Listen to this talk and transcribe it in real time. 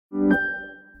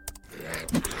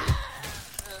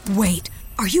Wait,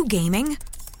 are you gaming?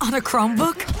 On a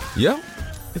Chromebook? Yep.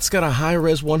 It's got a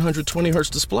high-res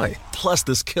 120Hz display, plus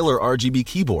this killer RGB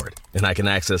keyboard. And I can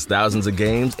access thousands of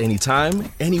games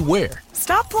anytime, anywhere.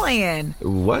 Stop playing.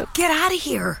 What? Get out of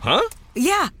here. Huh?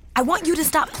 Yeah, I want you to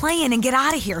stop playing and get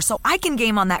out of here so I can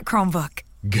game on that Chromebook.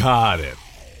 Got it.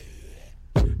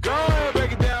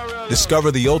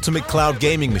 Discover the ultimate cloud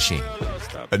gaming machine,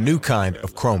 a new kind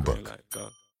of Chromebook.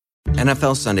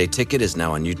 NFL Sunday Ticket is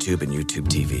now on YouTube and YouTube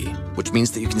TV, which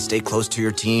means that you can stay close to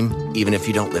your team even if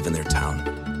you don't live in their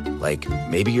town. Like,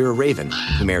 maybe you're a Raven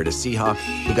who married a Seahawk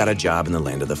who got a job in the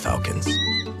land of the Falcons.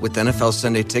 With NFL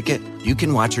Sunday Ticket, you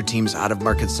can watch your team's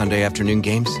out-of-market Sunday afternoon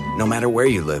games no matter where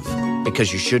you live,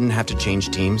 because you shouldn't have to change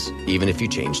teams even if you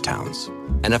change towns.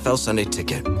 NFL Sunday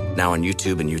Ticket, now on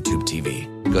YouTube and YouTube TV.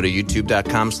 Go to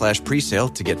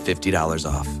youtube.com/presale to get $50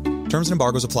 off. Terms and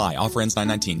embargoes apply. Offer ends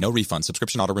 9/19. No refund.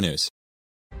 Subscription auto renews.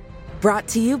 Brought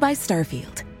to you by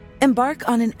Starfield. Embark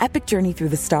on an epic journey through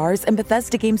the stars in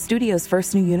Bethesda Game Studios'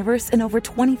 first new universe in over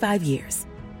 25 years.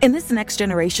 In this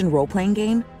next-generation role-playing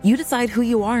game, you decide who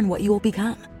you are and what you will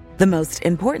become. The most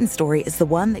important story is the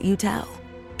one that you tell.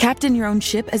 Captain your own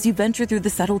ship as you venture through the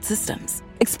settled systems,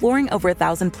 exploring over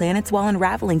 1,000 planets while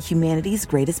unraveling humanity's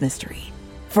greatest mystery.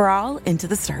 For all, into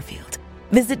the Starfield.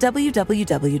 Visit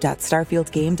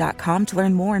www.starfieldgame.com to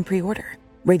learn more and pre-order.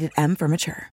 Rated M for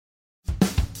mature.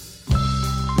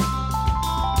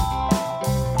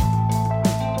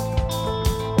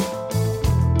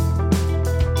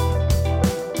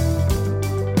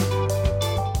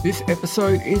 This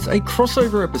episode is a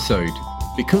crossover episode.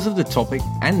 Because of the topic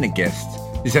and the guests,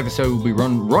 this episode will be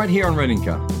run right here on Red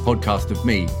Inca, a podcast of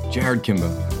me, Jared Kimber,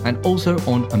 and also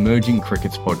on Emerging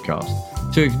Cricket's podcast.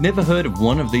 So if you've never heard of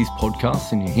one of these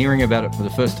podcasts and you're hearing about it for the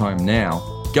first time now,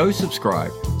 go subscribe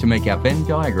to make our Venn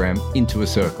diagram into a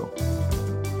circle.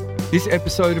 This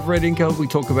episode of Red Inca, we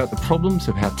talk about the problems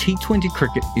of how T20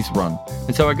 cricket is run.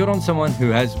 And so I got on someone who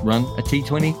has run a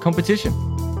T20 competition.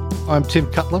 I'm Tim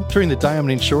Cutler. During the day, I'm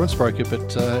an insurance broker,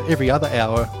 but every other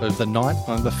hour of the night,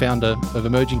 I'm the founder of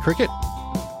Emerging Cricket.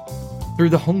 Through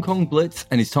the Hong Kong Blitz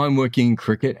and his time working in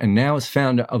cricket, and now as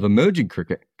founder of Emerging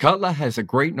Cricket, Cutler has a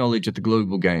great knowledge of the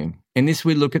global game. In this,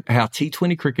 we look at how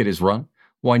T20 cricket is run,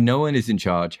 why no one is in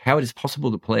charge, how it is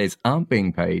possible that players aren't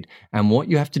being paid, and what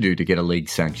you have to do to get a league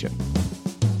sanction.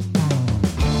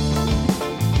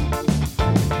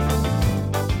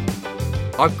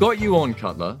 I've got you on,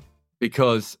 Cutler,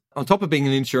 because on top of being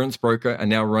an insurance broker and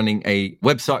now running a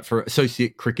website for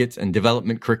associate crickets and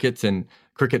development crickets and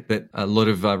cricket that a lot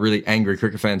of really angry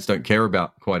cricket fans don't care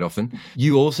about quite often,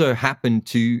 you also happen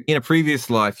to, in a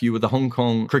previous life, you were the Hong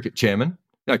Kong cricket chairman.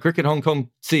 No, Cricket Hong Kong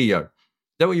CEO. Is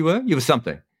that what you were? You were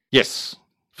something. Yes.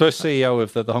 First CEO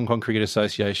of the Hong Kong Cricket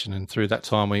Association, and through that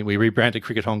time we rebranded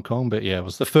Cricket Hong Kong, but yeah, it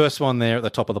was the first one there at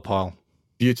the top of the pile.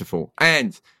 Beautiful.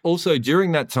 And also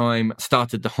during that time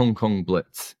started the Hong Kong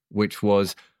Blitz, which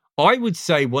was, I would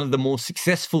say, one of the more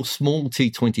successful small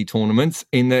T20 tournaments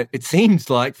in that it seems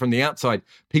like from the outside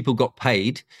people got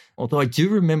paid. Although I do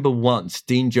remember once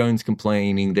Dean Jones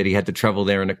complaining that he had to travel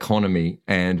there in economy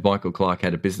and Michael Clark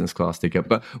had a business class ticket.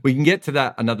 But we can get to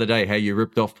that another day, how you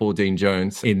ripped off poor Dean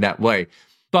Jones in that way.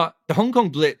 But the Hong Kong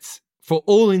Blitz, for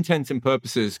all intents and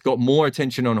purposes, got more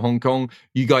attention on Hong Kong.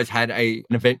 You guys had an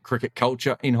event cricket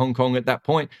culture in Hong Kong at that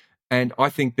point. And I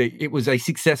think that it was a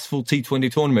successful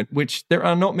T20 tournament, which there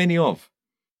are not many of.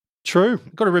 True.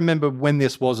 Got to remember when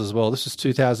this was as well. This was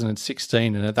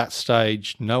 2016, and at that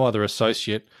stage, no other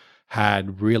associate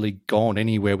had really gone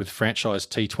anywhere with franchise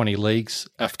T20 leagues.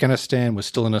 Afghanistan was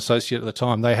still an associate at the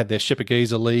time. They had their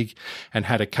Shipagiza League and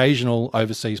had occasional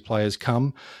overseas players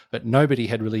come, but nobody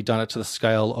had really done it to the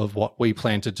scale of what we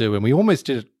planned to do. And we almost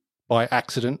did it by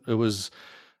accident. It was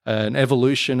an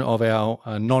evolution of our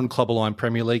non-club aligned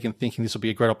Premier League and thinking this will be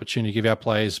a great opportunity to give our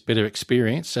players better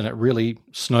experience, and it really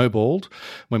snowballed.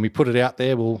 When we put it out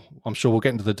there, I'm sure we'll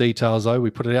get into the details though,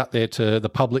 we put it out there to the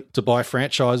public to buy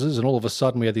franchises, and all of a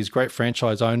sudden we had these great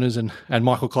franchise owners, and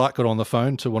Michael Clark got on the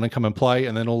phone to want to come and play,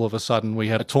 and then all of a sudden we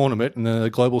had a tournament in the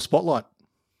global spotlight.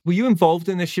 Were you involved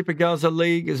in the Shipagiza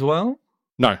League as well?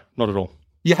 No, not at all.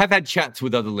 You have had chats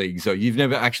with other leagues, though. You've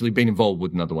never actually been involved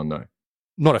with another one, though.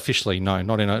 Not officially, no,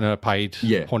 not in a paid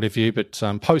point of view, but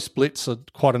post-Blitz,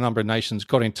 quite a number of nations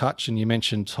got in touch, and you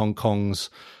mentioned Hong Kong's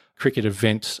cricket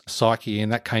event psyche,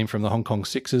 and that came from the Hong Kong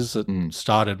Sixers that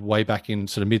started way back in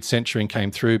sort of mid-century and came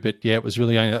through, but yeah, it was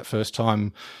really only that first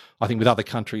time, I think, with other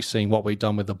countries seeing what we'd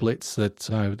done with the Blitz, that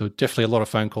there were definitely a lot of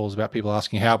phone calls about people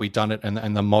asking how we'd done it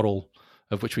and the model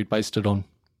of which we'd based it on.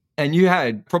 And you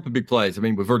had proper big players. I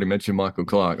mean, we've already mentioned Michael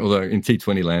Clark, although in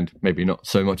T20 land, maybe not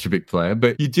so much a big player,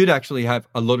 but you did actually have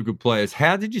a lot of good players.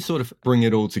 How did you sort of bring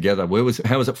it all together?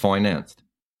 How was it financed?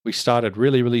 We started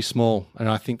really, really small, and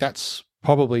I think that's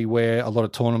probably where a lot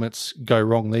of tournaments go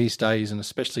wrong these days, and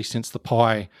especially since the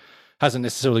pie hasn't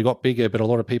necessarily got bigger, but a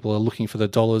lot of people are looking for the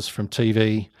dollars from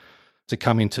TV to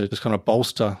come in to just kind of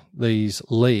bolster these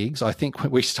leagues. I think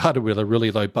we started with a really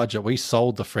low budget. We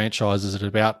sold the franchises at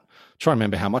about, trying to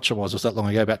remember how much it was that long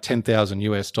ago, about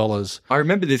 $10,000. I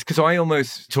remember this because I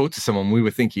almost talked to someone. We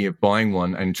were thinking of buying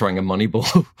one and trying a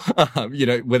Moneyball,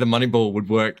 whether Moneyball would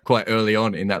work quite early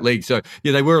on in that league. So,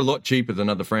 yeah, they were a lot cheaper than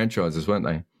other franchises, weren't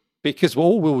they? Because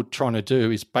all we were trying to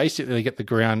do is basically get the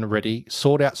ground ready,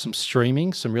 sort out some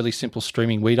streaming, some really simple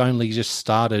streaming. We'd only just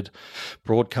started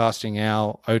broadcasting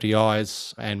our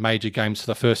ODIs and major games for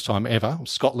the first time ever.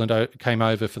 Scotland came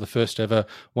over for the first ever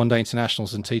one-day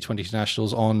internationals and T20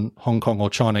 internationals on Hong Kong or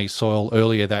Chinese soil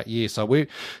earlier that year. So we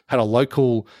had a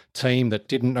local team that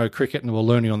didn't know cricket and were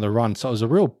learning on the run. So it was a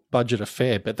real budget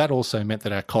affair, but that also meant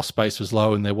that our cost base was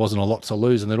low and there wasn't a lot to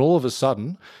lose. And then all of a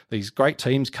sudden, these great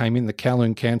teams came in, the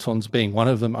Kowloon Cantons being one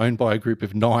of them, owned by a group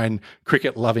of 9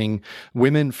 cricket-loving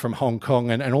women from Hong Kong.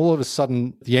 And all of a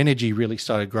sudden, the energy really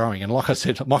started growing. And like I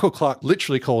said, Michael Clark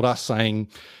literally called us saying,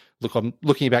 look, I'm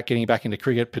looking about getting back into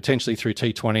cricket, potentially through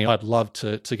T20. I'd love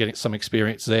to get some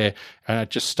experience there. And it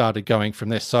just started going from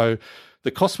there. So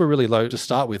the costs were really low to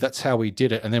start with. That's how we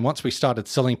did it. And then once we started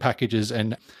selling packages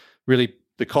and really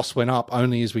the costs went up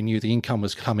only as we knew the income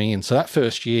was coming in. So that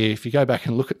first year, if you go back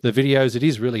and look at the videos, it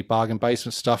is really bargain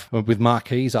basement stuff with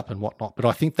marquees up and whatnot. But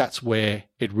I think that's where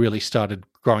it really started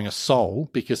growing a soul,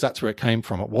 because that's where it came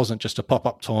from. It wasn't just a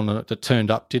pop-up tournament that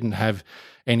turned up, didn't have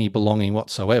any belonging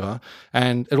whatsoever.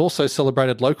 And it also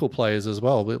celebrated local players as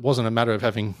well. It wasn't a matter of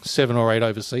having 7 or 8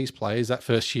 overseas players. That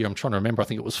first year, I'm trying to remember, I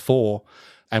think it was 4.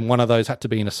 And one of those had to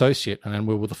be an associate. And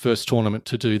we were the first tournament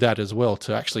to do that as well,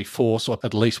 to actually force or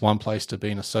at least one place to be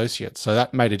an associate. So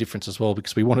that made a difference as well,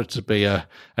 because we wanted it to be an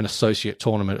associate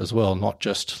tournament as well, not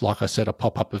just, like I said, a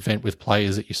pop-up event with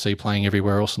players that you see playing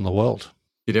everywhere else in the world.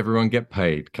 Did everyone get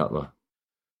paid, Cutler?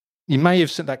 You may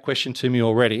have sent that question to me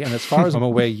already, and as far as I'm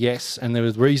aware, yes, and there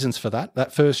were reasons for that.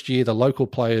 That first year, the local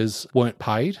players weren't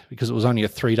paid because it was only a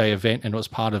 3-day event and it was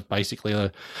part of basically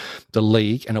the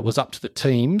league, and it was up to the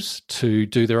teams to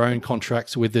do their own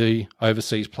contracts with the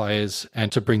overseas players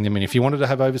and to bring them in. If you wanted to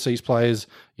have overseas players,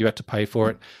 you had to pay for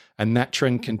it, and that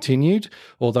trend continued,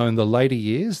 although in the later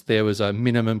years, there was a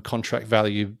minimum contract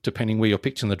value, depending where you're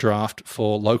picked in the draft,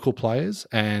 for local players,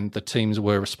 and the teams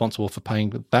were responsible for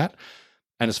paying that.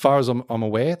 And as far as I'm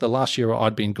aware, the last year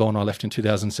I'd been gone, I left in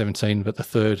 2017, but the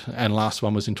third and last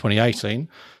one was in 2018.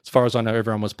 As far as I know,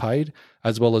 everyone was paid,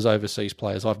 as well as overseas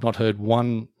players. I've not heard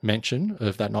one mention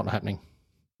of that not happening.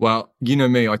 Well, you know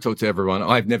me, I talk to everyone.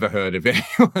 I've never heard of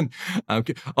anyone.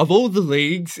 Of all the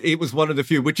leagues, it was one of the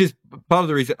few, which is part of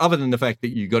the reason, other than the fact that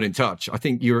you got in touch. I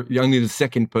think you're only the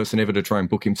second person ever to try and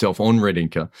book himself on Red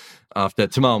Inca after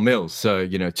Tamal Mills. So,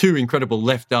 2 incredible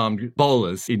left-armed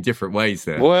bowlers in different ways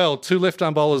there. Well, 2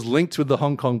 left-arm bowlers linked with the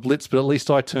Hong Kong Blitz, but at least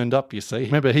I turned up, you see.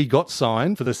 Remember, he got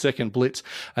signed for the second Blitz,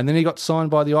 and then he got signed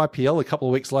by the IPL a couple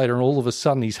of weeks later, and all of a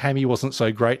sudden his hammy wasn't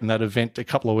so great in that event a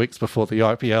couple of weeks before the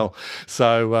IPL.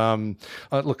 So,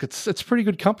 look, it's pretty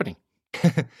good company.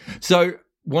 So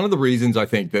one of the reasons I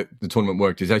think that the tournament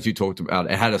worked is, as you talked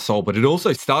about, it had a soul, but it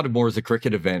also started more as a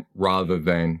cricket event rather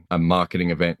than a marketing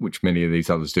event, which many of these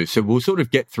others do. So we'll sort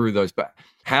of get through those. But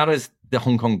how does the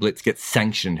Hong Kong Blitz get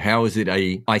sanctioned? How is it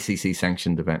a ICC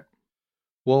sanctioned event?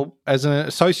 Well, as an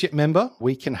associate member,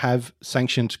 we can have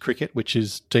sanctioned cricket, which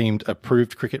is deemed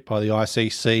approved cricket by the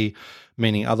ICC,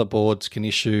 meaning other boards can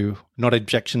issue not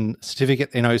objection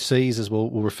certificate, NOCs, as we'll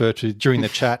refer to during the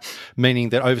chat, meaning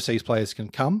that overseas players can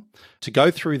come. To go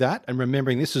through that, and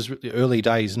remembering this is the early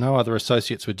days, no other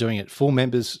associates were doing it. Full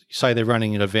members, say they're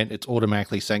running an event, it's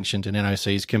automatically sanctioned and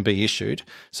NOCs can be issued.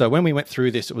 So when we went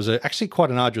through this, it was actually quite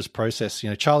an arduous process.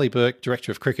 Charlie Burke,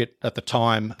 director of cricket at the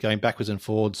time, going backwards and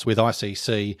forwards with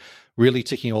ICC, really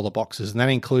ticking all the boxes. And that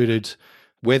included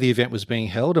where the event was being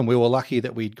held, and we were lucky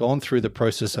that we'd gone through the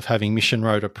process of having Mission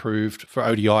Road approved for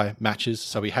ODI matches,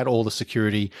 so we had all the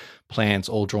security plans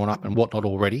all drawn up and whatnot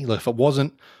already. If it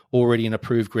wasn't already an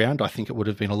approved ground, I think it would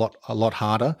have been a lot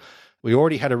harder. We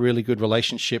already had a really good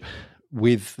relationship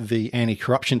with the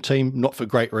anti-corruption team, not for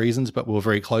great reasons, but we were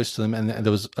very close to them, and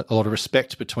there was a lot of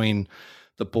respect between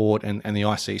the board and the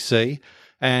ICC.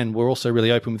 And we're also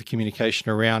really open with the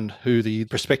communication around who the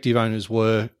prospective owners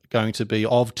were going to be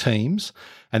of teams.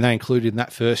 And they included in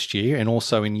that first year, and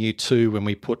also in year 2 when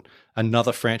we put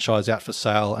another franchise out for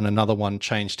sale and another one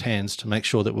changed hands to make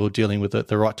sure that we were dealing with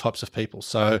the right types of people.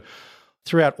 So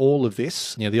throughout all of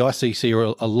this, the ICC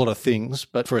are a lot of things,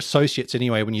 but for associates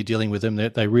anyway, when you're dealing with them,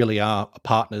 they really are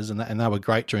partners, and they were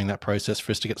great during that process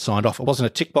for us to get signed off. It wasn't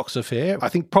a tick box affair. I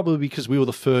think probably because we were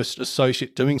the first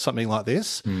associate doing something like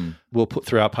this, we'll put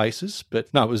through our paces.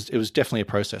 But no, it was definitely a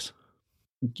process.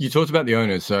 You talked about the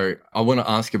owners, so I want to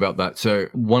ask about that. So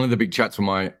one of the big chats from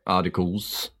my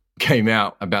articles came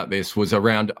out about this was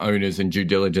around owners and due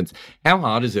diligence. How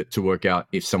hard is it to work out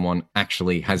if someone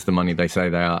actually has the money they say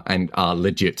they are and are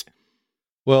legit?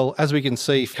 Well, as we can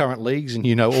see, current leagues, and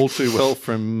you know all too well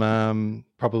from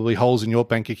probably holes in your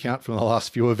bank account from the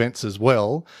last few events as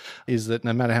well, is that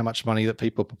no matter how much money that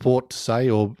people purport to say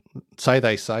or say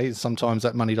they say, sometimes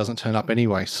that money doesn't turn up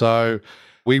anyway. So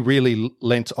we really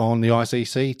lent on the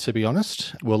ICC, to be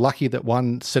honest. We're lucky that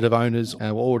one set of owners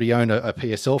already own a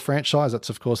PSL franchise. That's,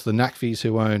 of course, the Nakvis,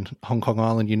 who own Hong Kong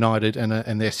Island United,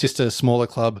 and their sister smaller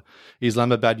club,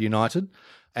 Islamabad United.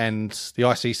 And the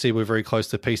ICC were very close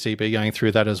to PCB going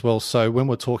through that as well. So when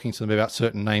we're talking to them about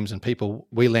certain names and people,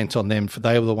 we lent on them.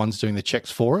 They were the ones doing the checks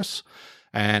for us.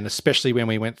 And especially when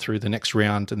we went through the next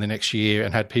round and the next year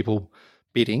and had people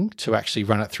bidding to actually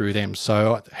run it through them.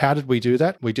 So how did we do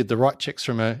that? We did the right checks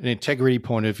from an integrity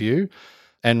point of view.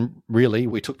 And really,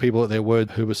 we took people at their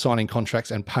word who were signing contracts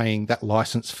and paying that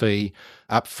license fee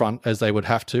up front as they would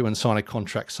have to, and sign a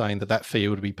contract saying that fee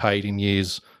would be paid in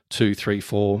years 2, 3,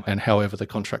 4, and however the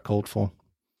contract called for.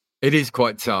 It is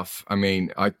quite tough. I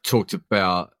mean, I talked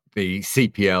about the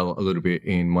CPL a little bit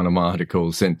in one of my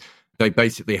articles, and they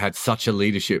basically had such a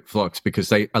leadership flux because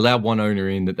they allowed one owner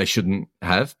in that they shouldn't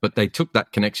have, but they took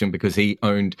that connection because Vijay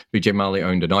Mallya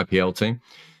owned an IPL team.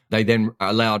 They then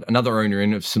allowed another owner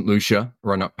in of St. Lucia,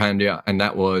 Ronak Pandya, and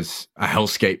that was a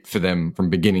hellscape for them from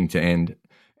beginning to end.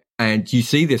 And you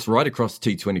see this right across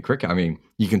T20 cricket. I mean,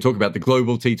 you can talk about the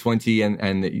global T20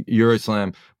 and the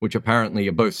Euroslam, which apparently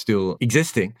are both still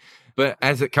existing. But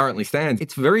as it currently stands,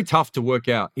 it's very tough to work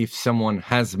out if someone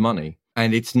has money.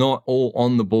 And it's not all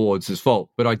on the board's fault.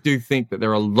 But I do think that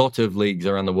there are a lot of leagues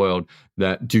around the world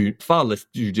that do far less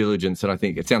due diligence than I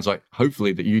think it sounds like,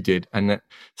 hopefully, that you did. And that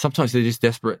sometimes they're just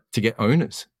desperate to get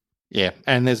owners. Yeah,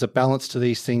 and there's a balance to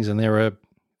these things. And there are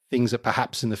things that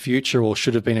perhaps in the future or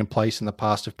should have been in place in the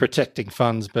past of protecting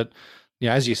funds. But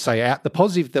as you say, the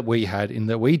positive that we had in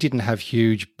that we didn't have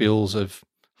huge bills of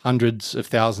hundreds of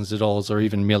thousands of dollars or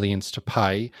even millions to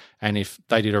pay. And if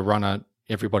they did a runner,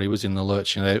 everybody was in the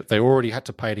lurch. They already had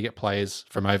to pay to get players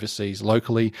from overseas.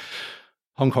 Locally,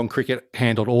 Hong Kong Cricket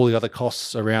handled all the other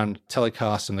costs around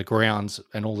telecasts and the grounds,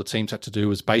 and all the teams had to do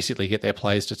was basically get their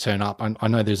players to turn up. I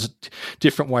know there's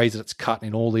different ways that it's cut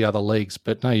in all the other leagues,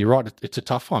 but no, you're right. It's a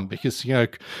tough one because,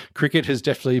 cricket has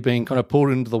definitely been kind of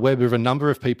pulled into the web of a number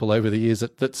of people over the years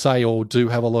that say or do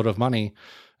have a lot of money.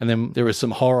 And then there are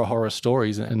some horror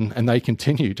stories and they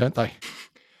continue, don't they?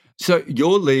 So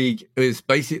your league is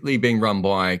basically being run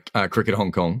by Cricket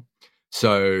Hong Kong.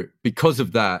 So because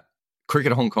of that,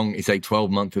 Cricket Hong Kong is a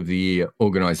 12-month of the year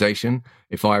organisation.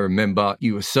 If I remember,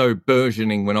 you were so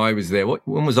burgeoning when I was there.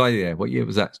 When was I there? What year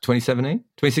was that? 2017?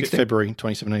 2016? February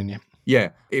 2017, yeah. Yeah,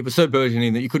 it was so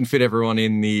burgeoning that you couldn't fit everyone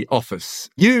in the office.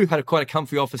 You had quite a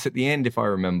comfy office at the end, if I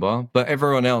remember, but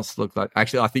everyone else looked like...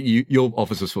 Actually, I think your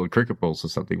office was full of cricket balls or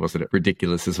something, wasn't it?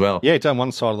 Ridiculous as well. Yeah, down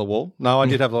one side of the wall. No, I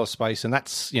did have a lot of space, and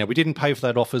that's... we didn't pay for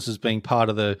that office as being part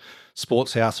of the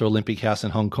sports house or Olympic house in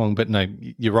Hong Kong, but no,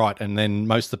 you're right. And then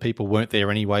most of the people weren't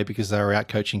there anyway because they were out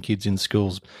coaching kids in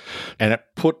schools. And it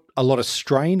put a lot of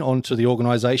strain onto the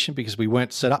organisation because we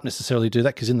weren't set up necessarily to do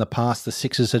that, because in the past the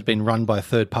Sixers had been run by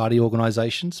third-party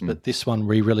organisations, but this one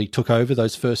we really took over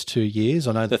those first 2 years.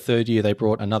 I know the third year they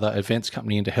brought another events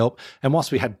company in to help, and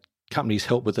whilst we had companies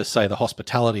help with, say, the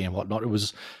hospitality and whatnot, it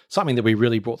was something that we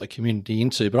really brought the community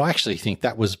into. But I actually think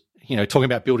that was, talking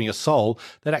about building a soul,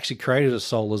 that actually created a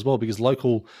soul as well, because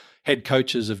local head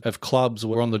coaches of clubs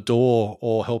were on the door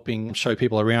or helping show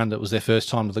people around that was their first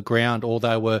time to the ground, or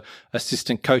they were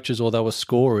assistant coaches or they were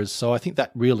scorers. So I think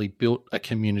that really built a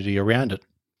community around it.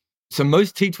 So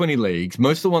most T20 leagues,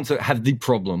 most of the ones that have the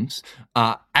problems,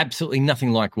 are absolutely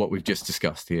nothing like what we've just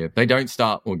discussed here. They don't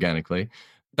start organically.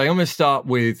 They almost start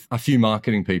with a few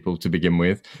marketing people to begin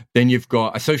with. Then you've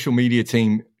got a social media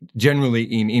team, generally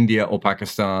in India or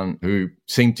Pakistan, who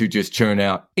seem to just churn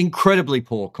out incredibly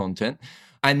poor content.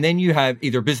 And then you have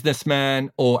either a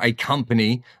businessman or a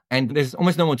company, and there's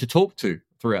almost no one to talk to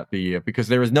throughout the year because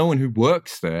there is no one who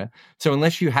works there. So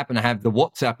unless you happen to have the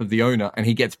WhatsApp of the owner and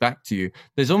he gets back to you,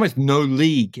 there's almost no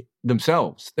league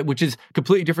themselves, which is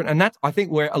completely different. And that's, I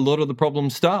think, where a lot of the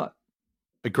problems start.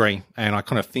 Agree. And I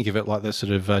kind of think of it like the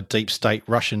sort of deep state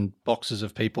Russian boxes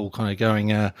of people kind of going,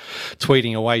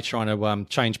 tweeting away, trying to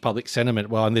change public sentiment.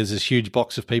 Well, and there's this huge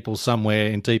box of people somewhere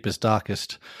in deepest,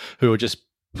 darkest who are just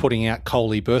putting out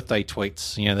Coley birthday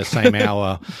tweets, the same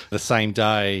hour, the same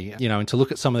day, and to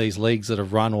look at some of these leagues that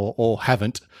have run or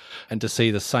haven't, and to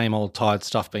see the same old tired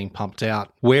stuff being pumped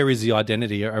out. Where is the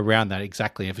identity around that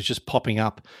exactly? If it's just popping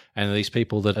up and these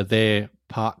people that are there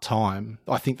part-time,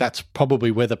 I think that's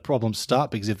probably where the problems start,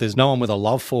 because if there's no one with a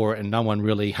love for it and no one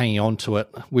really hanging on to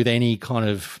it with any kind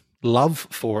of love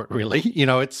for it, really,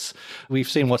 we've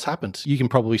seen what's happened. You can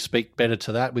probably speak better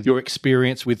to that with your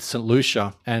experience with St.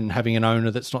 Lucia and having an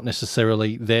owner that's not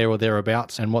necessarily there or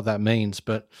thereabouts and what that means.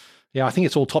 But yeah, I think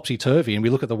it's all topsy-turvy. And we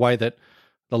look at the way that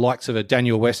the likes of a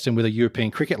Daniel Weston with a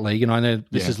European Cricket League, and I know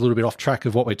this is a little bit off track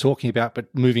of what we're talking about,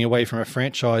 but moving away from a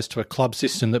franchise to a club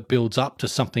system that builds up to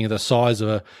something of the size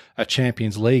of a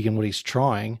Champions League and what he's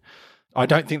trying, I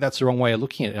don't think that's the wrong way of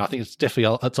looking at it. I think it's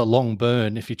definitely it's a long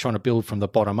burn if you're trying to build from the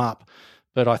bottom up.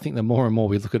 But I think the more and more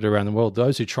we look at it around the world,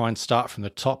 those who try and start from the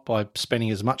top by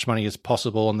spending as much money as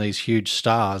possible on these huge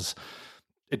stars,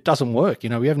 it doesn't work. We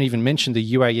haven't even mentioned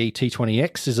the UAE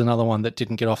T20X is another one that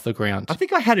didn't get off the ground. I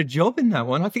think I had a job in that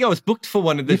one. I think I was booked for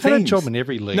one of the teams. You've had a job in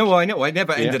every league. No, I know. I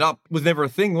never ended up. It was never a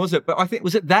thing, was it? But I think,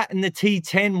 was it that and the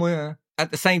T10 were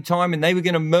at the same time and they were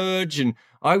going to merge, and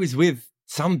I was with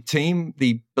some team,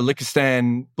 the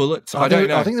Balikistan Bullets. I don't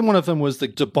know. I think that one of them was the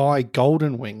Dubai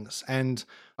Golden Wings, and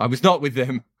I was not with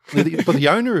them. But the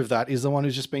owner of that is the one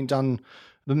who's just been done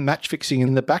the match fixing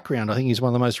in the background. I think he's one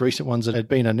of the most recent ones that had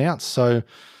been announced. So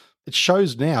it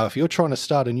shows now, if you're trying to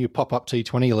start a new pop-up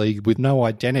T20 league with no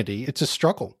identity, it's a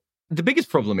struggle. The biggest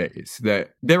problem is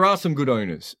that there are some good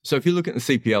owners. So if you look at the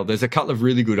CPL, there's a couple of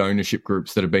really good ownership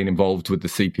groups that have been involved with the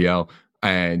CPL.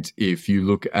 And if you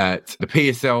look at the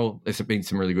PSL, there's been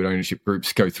some really good ownership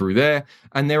groups go through there.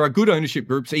 And there are good ownership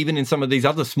groups even in some of these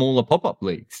other smaller pop-up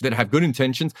leagues that have good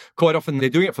intentions. Quite often they're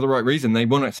doing it for the right reason. They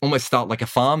want to almost start like a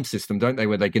farm system, don't they,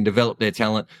 where they can develop their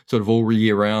talent sort of all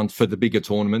year round for the bigger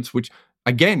tournaments, which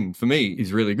again, for me,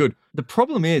 is really good. The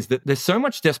problem is that there's so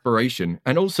much desperation.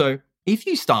 And also, if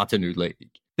you start a new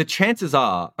league, the chances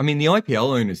are, the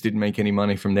IPL owners didn't make any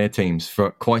money from their teams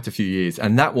for quite a few years,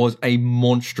 and that was a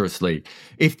monstrous league.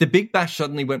 If the Big Bash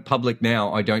suddenly went public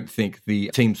now, I don't think the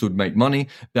teams would make money.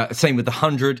 Same with the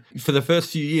 100. For the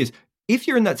first few years, if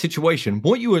you're in that situation,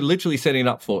 what you are literally setting it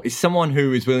up for is someone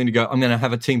who is willing to go, I'm going to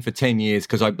have a team for 10 years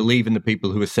because I believe in the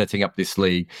people who are setting up this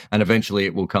league and eventually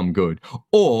it will come good.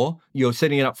 Or you're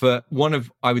setting it up for one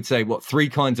of, I would say, three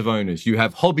kinds of owners. You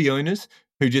have hobby owners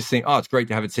who just think, it's great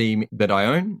to have a team that I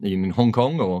own in Hong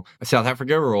Kong or South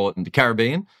Africa or in the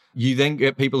Caribbean. You then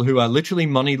get people who are literally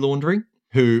money laundering,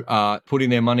 who are putting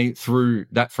their money through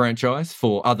that franchise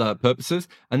for other purposes.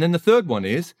 And then the third one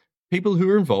is people who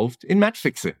are involved in match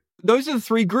fixing. Those are the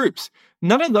three groups.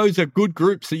 None of those are good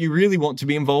groups that you really want to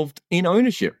be involved in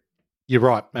ownership. You're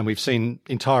right. And we've seen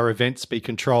entire events be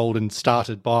controlled and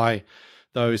started by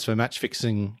those for match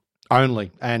fixing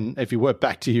only. And if you work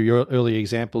back to your early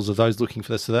examples of those looking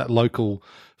for this, so that local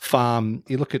farm,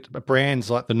 you look at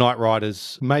brands like the Knight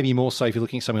Riders, maybe more so if you're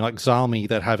looking at something like Zalmi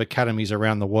that have academies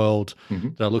around the world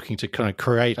that are looking to kind of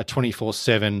create a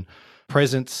 24/7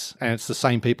 presence, and it's the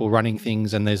same people running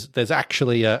things, and there's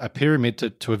actually a pyramid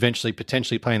to eventually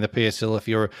potentially play in the PSL. If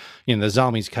you're in the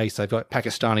Zalmi's case, they've got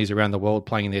Pakistanis around the world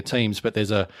playing in their teams, but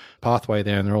there's a pathway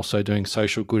there, and they're also doing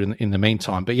social good in the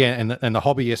meantime. But yeah, and the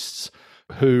hobbyists,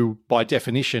 who by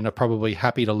definition are probably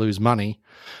happy to lose money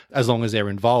as long as they're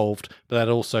involved, but that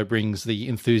also brings the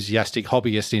enthusiastic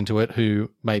hobbyist into it who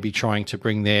may be trying to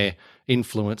bring their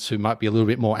influence, who might be a little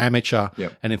bit more amateur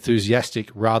and enthusiastic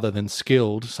rather than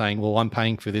skilled, saying, well, I'm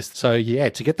paying for this. So yeah,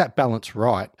 to get that balance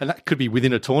right, and that could be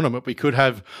within a tournament, we could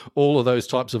have all of those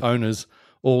types of owners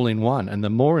all in one. And the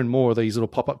more and more of these little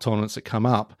pop-up tournaments that come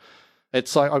up,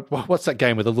 it's like, what's that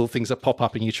game with the little things that pop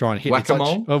up and you try and hit?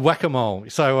 Whack-a-mole? Whack-a-mole.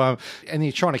 So, and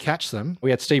you're trying to catch them.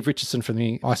 We had Steve Richardson from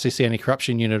the ICC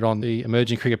Anti-Corruption Unit on the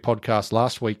Emerging Cricket podcast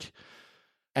last week,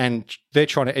 and they're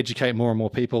trying to educate more and more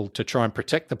people to try and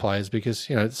protect the players because,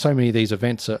 so many of these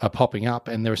events are popping up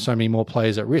and there are so many more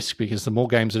players at risk because the more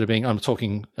games that are being, I'm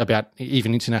talking about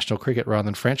even international cricket rather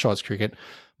than franchise cricket,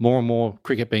 more and more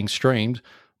cricket being streamed,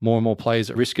 more and more players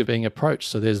at risk of being approached.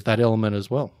 So there's that element as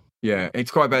well. Yeah, it's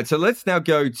quite bad. So let's now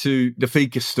go to the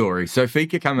FICA story. So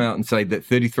FICA come out and say that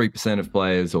 33% of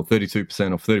players, or 32%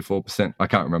 or 34%, I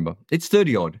can't remember. It's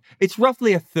 30 odd. It's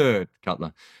roughly a third,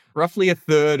 Cutler. Roughly a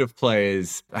third of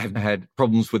players have had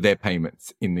problems with their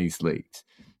payments in these leagues.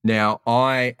 Now,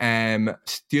 I am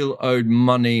still owed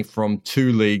money from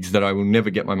 2 leagues that I will never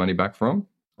get my money back from.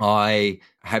 I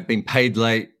have been paid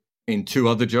late in 2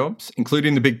 other jobs,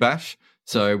 including the Big Bash.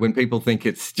 So when people think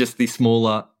it's just these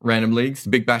smaller random leagues, the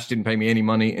Big Bash didn't pay me any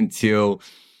money until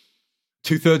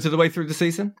 2/3 of the way through the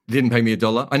season. Didn't pay me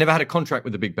 $1. I never had a contract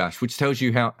with the Big Bash, which tells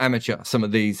you how amateur some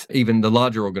of these, even the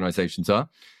larger organizations are.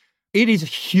 It is a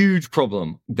huge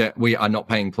problem that we are not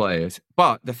paying players.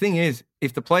 But the thing is,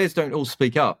 if the players don't all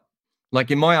speak up,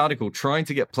 like in my article, trying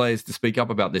to get players to speak up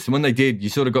about this. And when they did, you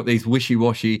sort of got these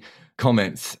wishy-washy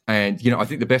comments. And, I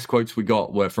think the best quotes we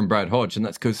got were from Brad Hodge. And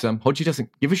that's because Hodge doesn't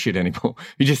give a shit anymore.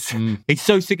 He's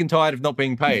so sick and tired of not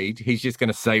being paid. He's just going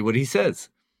to say what he says.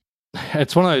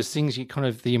 It's one of those things,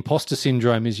 the imposter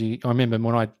syndrome is I remember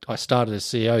when I started as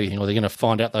CEO, you think, they're going to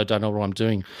find out that I don't know what I'm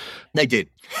doing. They did.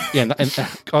 Yeah, and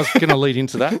I was going to lead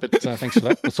into that, but thanks for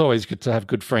that. It's always good to have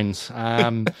good friends.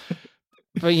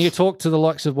 But you talk to the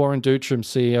likes of Warren Dootram,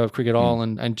 CEO of Cricket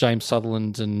Island, and James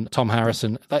Sutherland and Tom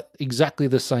Harrison, that exactly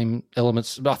the same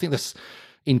elements. But I think that's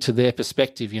into their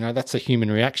perspective, that's a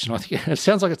human reaction. I think it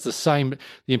sounds like it's the same.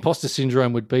 The imposter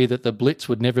syndrome would be that the blitz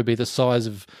would never be the size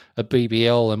of a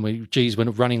BBL, and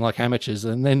we're running like amateurs.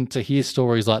 And then to hear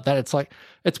stories like that, it's like,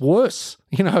 it's worse.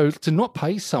 To not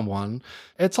pay someone,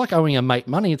 it's like owing a mate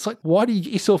money. It's like, why do you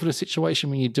get yourself in a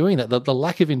situation when you're doing that? The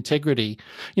lack of integrity,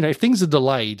 if things are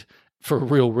delayed for a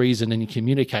real reason and you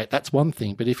communicate, that's one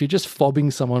thing. But if you're just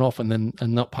fobbing someone off and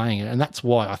not paying it, and that's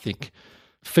why I think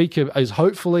FICA is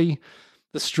hopefully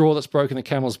the straw that's broken the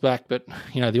camel's back. But,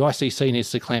 the ICC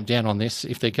needs to clamp down on this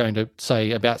if they're going to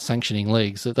say about sanctioning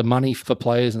leagues, that the money for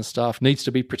players and staff needs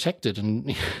to be protected.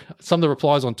 And some of the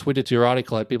replies on Twitter to your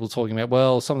article had people talking about,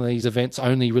 well, some of these events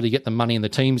only really get the money and the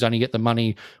teams only get the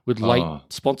money with late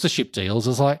sponsorship deals.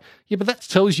 It's like, yeah, but that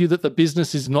tells you that the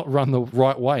business is not run the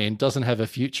right way and doesn't have a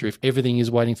future if everything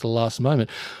is waiting to the last moment.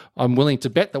 I'm willing to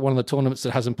bet that one of the tournaments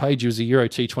that hasn't paid you is a Euro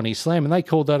T20 Slam, and they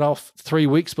called that off 3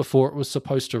 weeks before it was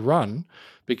supposed to run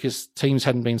because teams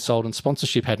hadn't been sold and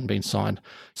sponsorship hadn't been signed.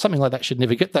 Something like that should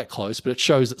never get that close, but it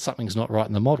shows that something's not right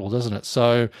in the model, doesn't it?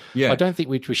 So I don't think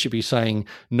we should be saying,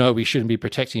 no, we shouldn't be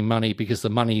protecting money because the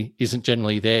money isn't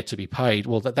generally there to be paid.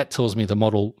 Well, that tells me the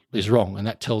model is wrong, and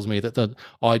that tells me that the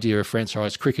idea of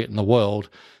franchise cricket in the world,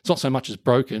 it's not so much as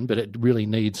broken, but it really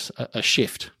needs a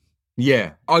shift.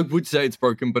 Yeah, I would say it's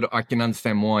broken, but I can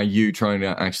understand why you trying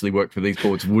to actually work for these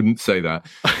boards wouldn't say that.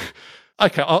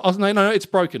 Okay, no, it's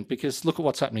broken because look at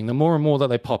what's happening. The more and more that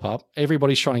they pop up,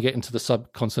 everybody's trying to get into the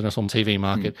subcontinental TV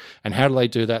market. And how do they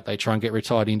do that? They try and get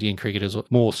retired Indian cricketers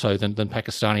more so than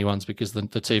Pakistani ones because the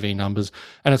TV numbers,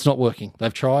 and it's not working.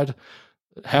 They've tried.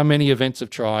 How many events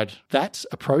have tried? That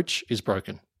approach is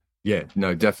broken. Yeah,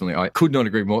 no, definitely. I could not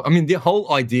agree more. I mean, the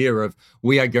whole idea of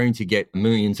we are going to get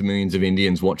millions and millions of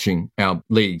Indians watching our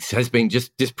leagues has been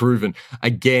just disproven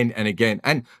again and again.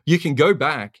 And you can go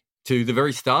back to the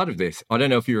very start of this. I don't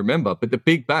know if you remember, but the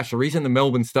Big Bash, the reason the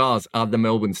Melbourne Stars are the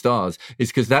Melbourne Stars is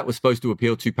because that was supposed to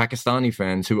appeal to Pakistani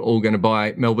fans who are all going to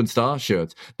buy Melbourne Stars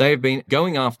shirts. They have been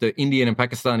going after Indian and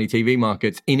Pakistani TV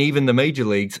markets in even the major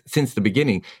leagues since the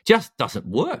beginning. Just doesn't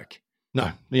work.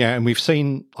 No, yeah, and we've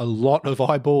seen a lot of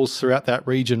eyeballs throughout that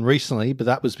region recently, but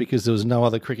that was because there was no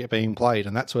other cricket being played,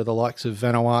 and that's where the likes of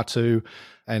Vanuatu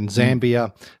and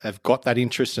Zambia have got that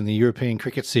interest in the European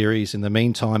Cricket Series in the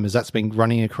meantime, as that's been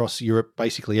running across Europe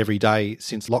basically every day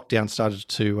since lockdown started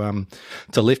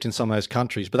to lift in some of those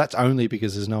countries. But that's only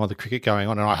because there's no other cricket going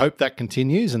on, and I hope that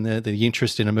continues and the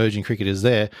interest in emerging cricket is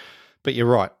there. But you're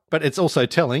right. But it's also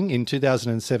telling in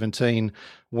 2017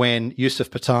 when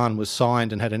Yusuf Pathan was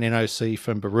signed and had an NOC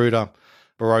from Baroda,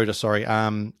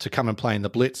 to come and play in the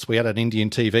Blitz. We had an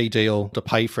Indian TV deal to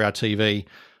pay for our TV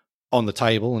on the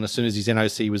table, and as soon as his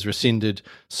NOC was rescinded,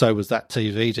 so was that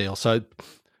TV deal. So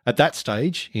at that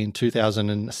stage in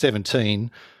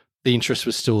 2017, the interest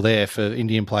was still there for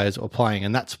Indian players that were playing.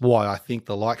 And that's why I think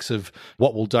the likes of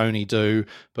what will Dhoni do,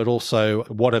 but also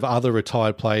what have other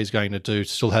retired players going to do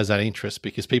still has that interest,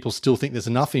 because people still think there's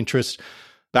enough interest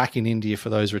back in India for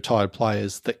those retired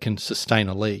players that can sustain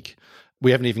a league.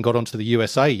 We haven't even got onto the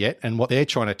USA yet and what they're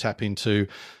trying to tap into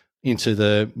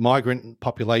the migrant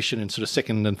population and sort of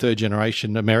second and third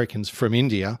generation Americans from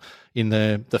India, in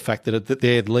the fact that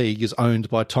their league is owned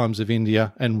by Times of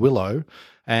India and Willow.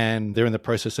 And they're in the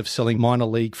process of selling minor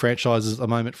league franchises at the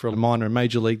moment for a minor and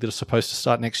major league that are supposed to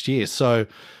start next year. So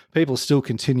people are still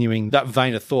continuing that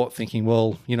vein of thought, thinking,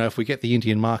 well, if we get the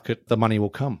Indian market, the money will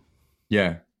come.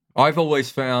 Yeah. I've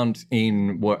always found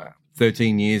in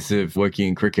 13 years of working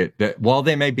in cricket that while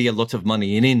there may be a lot of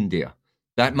money in India,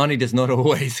 that money does not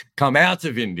always come out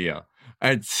of India.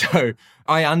 And so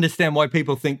I understand why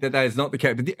people think that is not the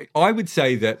case. But I would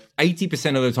say that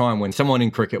 80% of the time when someone in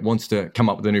cricket wants to come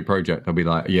up with a new project, they'll be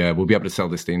like, yeah, we'll be able to sell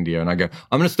this to India. And I go,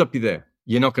 I'm going to stop you there.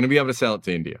 You're not going to be able to sell it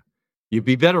to India. You'd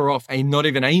be better off not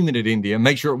even aiming at India,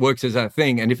 make sure it works as a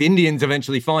thing. And if Indians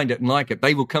eventually find it and like it,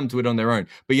 they will come to it on their own.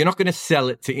 But you're not going to sell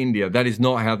it to India. That is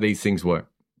not how these things work.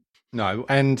 No.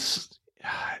 And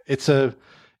it's a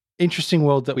interesting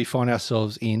world that we find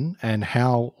ourselves in, and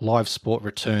how live sport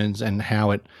returns and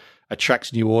how it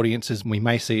attracts new audiences. We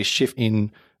may see a shift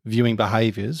in viewing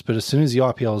behaviours, but as soon as the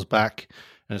IPL is back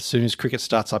and as soon as cricket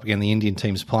starts up again, the Indian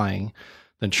team's playing,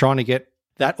 then trying to get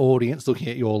that audience looking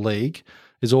at your league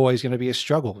is always going to be a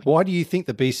struggle. Why do you think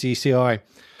the BCCI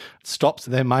stops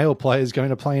their male players going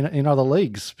to play in other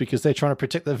leagues? Because they're trying to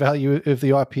protect the value of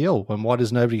the IPL. And why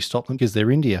does nobody stop them? Because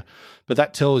they're India. But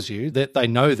that tells you that they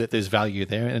know that there's value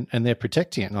there and they're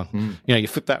protecting it. You know, you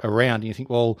flip that around and you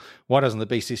think, well, why doesn't the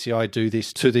BCCI do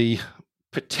this to the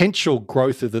potential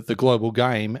growth of the global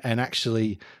game and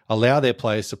actually allow their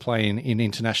players to play in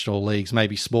international leagues,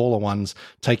 maybe smaller ones,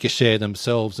 take a share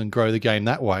themselves and grow the game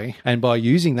that way, and by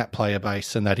using that player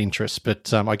base and that interest.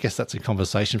 But I guess that's a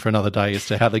conversation for another day as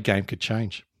to how the game could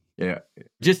change. Yeah.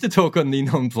 Just to talk on the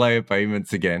non-player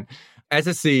payments again, as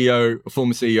a CEO, a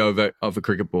former CEO of a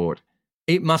cricket board,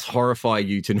 it must horrify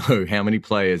you to know how many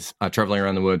players are traveling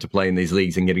around the world to play in these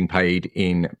leagues and getting paid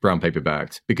in brown paper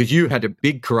bags. Because you had a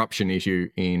big corruption issue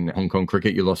in Hong Kong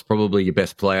cricket. You lost probably your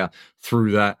best player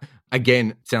through that.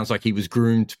 Again, sounds like he was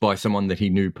groomed by someone that he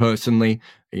knew personally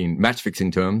in match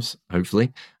fixing terms,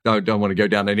 hopefully. I don't want to go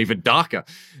down an even darker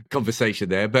conversation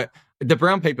there. But the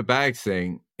brown paper bags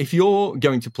thing, if you're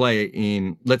going to play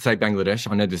in, let's say, Bangladesh,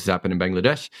 I know this has happened in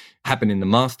Bangladesh, happened in the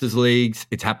Masters leagues,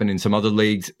 it's happened in some other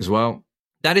leagues as well.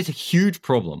 That is a huge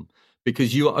problem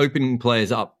because you are opening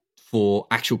players up for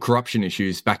actual corruption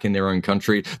issues back in their own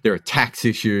country. There are tax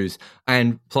issues.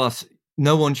 And plus,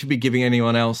 no one should be giving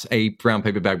anyone else a brown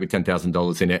paper bag with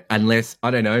 $10,000 in it unless, I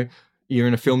don't know, you're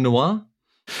in a film noir.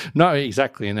 No,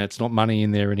 exactly. And it's not money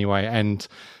in there anyway. And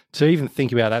to even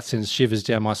think about that sends shivers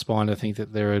down my spine to think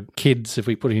that there are kids, if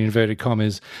we put in inverted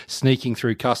commas, sneaking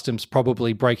through customs,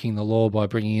 probably breaking the law by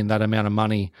bringing in that amount of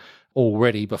money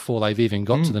already before they've even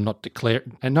got to the not declare.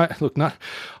 And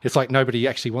it's like nobody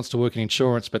actually wants to work in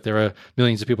insurance, but there are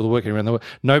millions of people working around the world.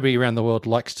 Nobody around the world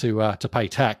likes to pay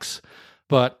tax.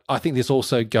 But I think this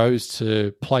also goes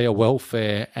to player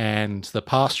welfare and the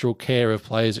pastoral care of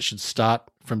players. It should start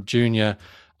from junior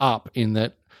up, in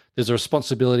that there's a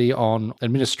responsibility on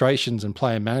administrations and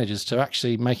player managers to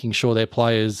actually making sure their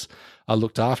players are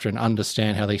looked after and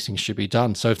understand how these things should be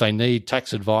done. So if they need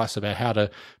tax advice about how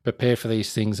to prepare for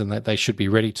these things, and that they should be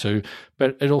ready to,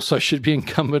 but it also should be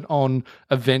incumbent on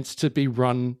events to be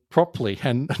run properly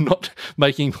and not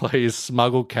making players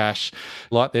smuggle cash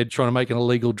like they're trying to make an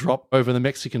illegal drop over the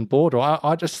Mexican border.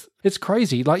 I just, it's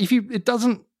crazy. Like it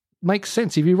doesn't make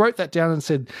sense. If you wrote that down and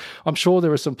said, I'm sure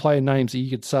there are some player names that you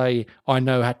could say, I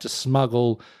know had to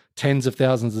smuggle tens of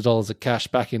thousands of dollars of cash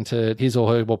back into his or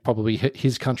her, well, probably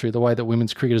his country, the way that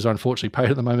women's cricketers are unfortunately paid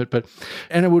at the moment.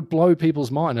 And it would blow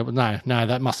people's mind. It would, no,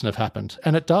 that mustn't have happened.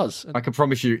 And it does. I can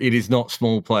promise you it is not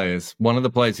small players. One of the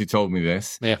players who told me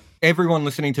this, everyone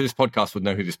listening to this podcast would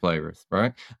know who this player is,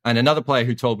 right? And another player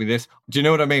who told me this, do you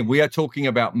know what I mean? We are talking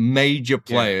about major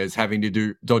players having to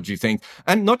do dodgy things.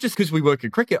 And not just because we work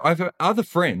in cricket. I've other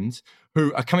friends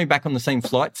who are coming back on the same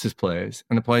flights as players,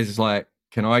 and the players is like,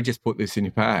 can I just put this in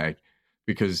your bag?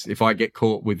 Because if I get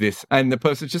caught with this, and the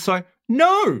person's just like,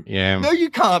 no, you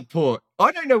can't put.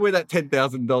 I don't know where that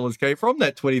 $10,000 came from,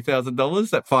 that $20,000,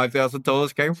 that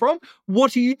 $5,000 came from.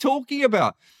 What are you talking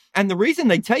about? And the reason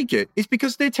they take it is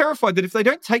because they're terrified that if they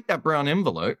don't take that brown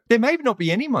envelope, there may not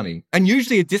be any money. And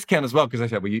usually a discount as well, because they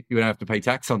say, well, you don't have to pay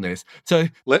tax on this. So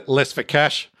less for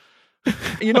cash.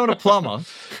 You're not a plumber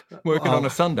working on a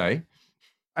Sunday.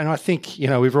 And I think,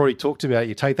 we've already talked about it.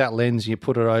 You take that lens and you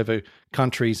put it over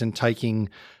countries and taking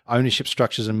ownership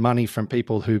structures and money from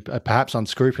people who are perhaps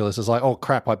unscrupulous. It's like, oh,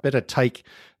 crap, I better take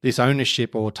this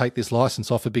ownership or take this license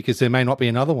offer because there may not be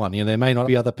another one. There may not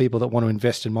be other people that want to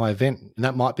invest in my event. And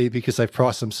that might be because they've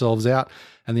priced themselves out.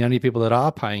 And the only people that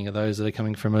are paying are those that are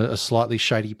coming from a slightly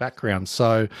shady background.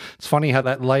 So it's funny how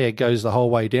that layer goes the whole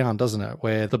way down, doesn't it?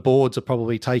 Where the boards are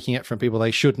probably taking it from people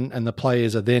they shouldn't, and the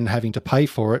players are then having to pay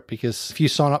for it. Because if you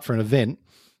sign up for an event,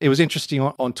 it was interesting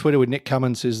on Twitter with Nick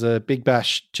Cummins, who's the Big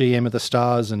Bash GM of the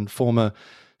Stars and former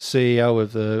CEO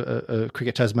of the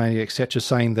Cricket Tasmania, etc.,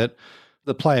 saying that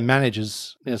the player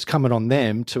managers, it's coming on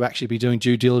them to actually be doing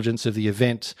due diligence of the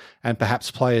event, and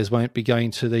perhaps players won't be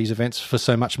going to these events for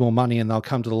so much more money and they'll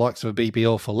come to the likes of a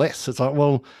BBL for less. It's like,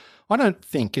 well, I don't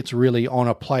think it's really on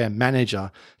a player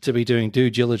manager to be doing due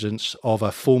diligence of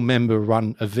a full member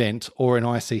run event or an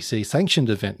ICC sanctioned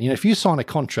event. If you sign a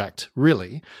contract,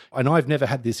 really, and I've never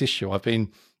had this issue, I've been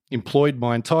employed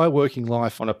my entire working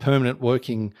life on a permanent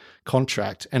working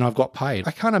contract and I've got paid.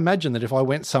 I can't imagine that if I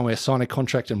went somewhere, signed a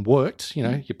contract and worked,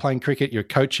 you're playing cricket, you're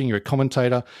coaching, you're a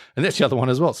commentator, and that's the other one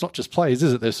as well. It's not just players,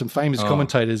 is it? There's some famous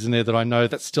commentators in there that I know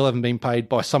that still haven't been paid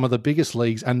by some of the biggest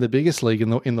leagues and the biggest league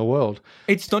in the world.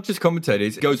 It's not just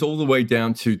commentators. It goes all the way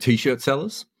down to T-shirt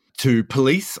sellers, to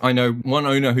police. I know one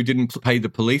owner who didn't pay the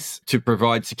police to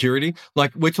provide security.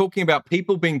 Like, we're talking about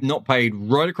people being not paid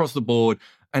right across the board.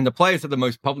 And the players are the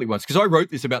most public ones. Because I wrote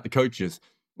this about the coaches.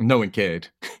 No one cared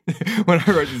when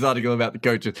I wrote this article about the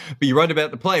coaches. But you write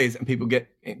about the players and people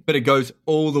but it goes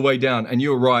all the way down. And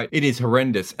you're right, it is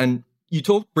horrendous. And you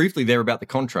talked briefly there about the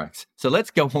contracts. So let's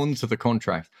go on to the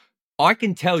contracts. I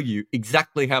can tell you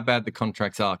exactly how bad the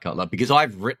contracts are, Cutler, because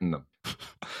I've written them.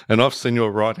 And I've seen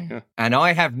your writing. Huh? And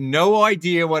I have no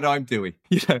idea what I'm doing.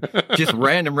 Just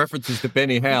random references to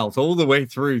Benny Howells all the way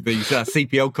through these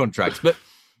CPL contracts. But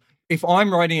if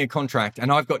I'm writing a contract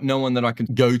and I've got no one that I can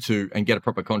go to and get a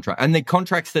proper contract, and the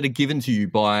contracts that are given to you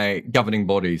by governing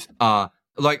bodies are,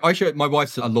 like, my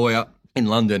wife's a lawyer in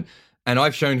London, and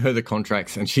I've shown her the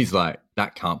contracts and she's like,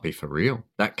 that can't be for real.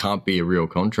 That can't be a real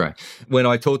contract. When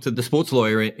I talked to the sports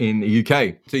lawyer in the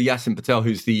UK, to Yasin Patel,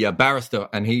 who's the barrister,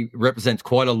 and he represents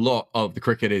quite a lot of the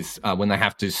cricketers when they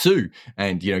have to sue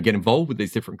and, get involved with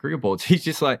these different cricket boards. He's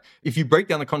just like, if you break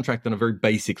down the contract on a very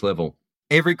basic level,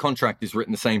 every contract is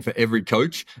written the same for every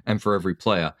coach and for every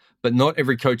player, but not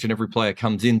every coach and every player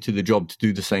comes into the job to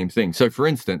do the same thing. So, for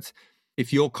instance,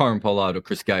 if you're Kyron Pollard or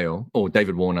Chris Gale or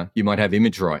David Warner, you might have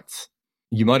image rights.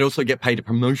 You might also get paid a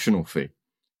promotional fee,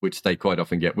 which they quite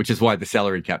often get, which is why the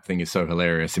salary cap thing is so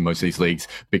hilarious in most of these leagues,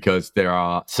 because there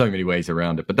are so many ways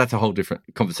around it. But that's a whole different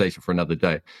conversation for another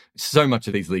day. So much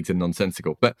of these leagues are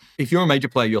nonsensical. But if you're a major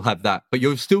player, you'll have that, but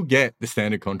you'll still get the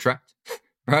standard contract,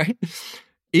 right?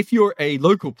 If you're a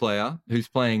local player who's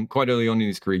playing quite early on in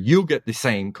his career, you'll get the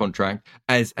same contract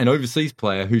as an overseas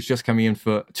player who's just coming in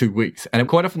for 2 weeks. And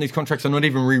quite often these contracts are not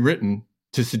even rewritten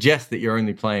to suggest that you're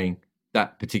only playing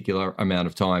that particular amount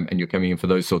of time and you're coming in for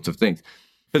those sorts of things.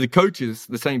 For the coaches,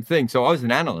 the same thing. So I was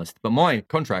an analyst, but my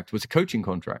contract was a coaching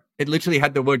contract. It literally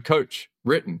had the word coach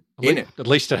written in it. At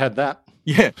least it had that.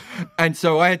 Yeah. And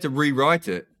so I had to rewrite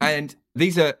it. And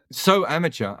these are so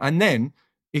amateur. And then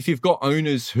if you've got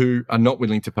owners who are not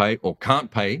willing to pay or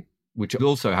can't pay, which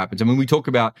also happens. I mean, we talk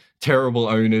about terrible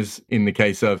owners in the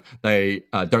case of they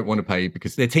don't want to pay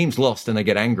because their team's lost and they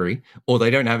get angry, or they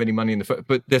don't have any money in the first.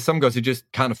 But there's some guys who just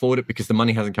can't afford it because the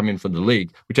money hasn't come in from the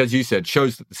league, which, as you said,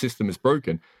 shows that the system is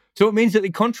broken. So it means that the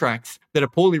contracts that are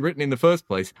poorly written in the first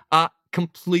place are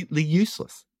completely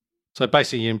useless. So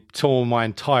basically, you tore my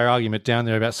entire argument down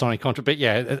there about signing contract. But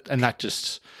yeah, and that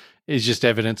just is just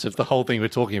evidence of the whole thing we're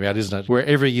talking about, isn't it?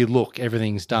 Wherever you look,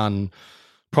 everything's done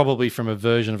probably from a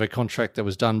version of a contract that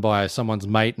was done by someone's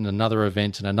mate in another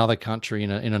event in another country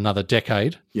in another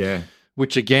decade. Yeah.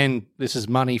 Which, again, this is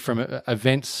money from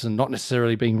events and not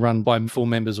necessarily being run by full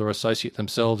members or associate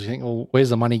themselves. You think, well, where's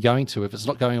the money going to if it's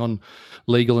not going on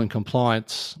legal and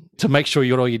compliance? To make sure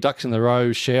you got all your ducks in the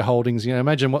row, shareholdings,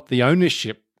 imagine what the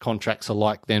ownership contracts are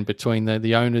like then between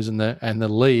the owners and the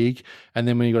league. And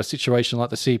then when you've got a situation like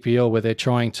the CPL where they're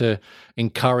trying to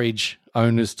encourage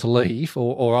owners to leave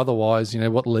or otherwise,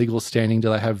 what legal standing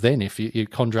do they have then if your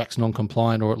contract's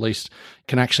non-compliant or at least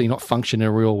can actually not function in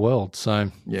a real world? So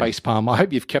facepalm. I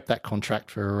hope you've kept that contract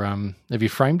for, have you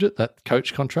framed it, that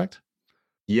coach contract?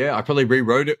 Yeah, I probably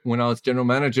rewrote it when I was general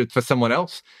manager for someone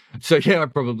else. So yeah, I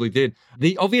probably did.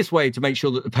 The obvious way to make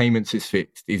sure that the payments is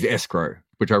fixed is escrow,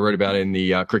 which I wrote about in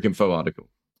the Cricket Info article.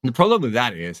 And the problem with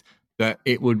that is that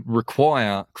it would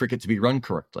require cricket to be run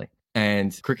correctly.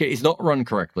 And cricket is not run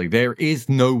correctly. There is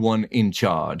no one in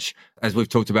charge, as we've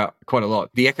talked about quite a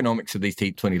lot. The economics of these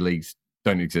T20 leagues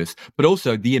don't exist, but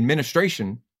also the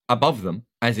administration above them,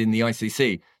 as in the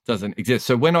ICC, doesn't exist.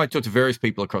 So when I talked to various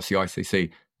people across the ICC,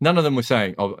 none of them were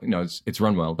saying, oh, it's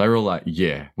run well. They were all like,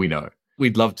 yeah, we know.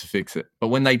 We'd love to fix it. But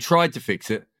when they tried to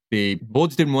fix it, the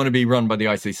boards didn't want to be run by the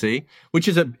ICC, which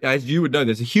is, as you would know,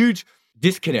 there's a huge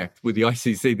disconnect with the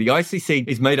ICC. The ICC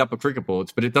is made up of cricket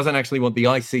boards, but it doesn't actually want the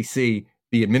ICC,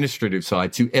 the administrative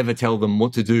side, to ever tell them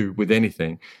what to do with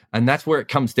anything. And that's where it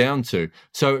comes down to.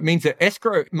 So it means that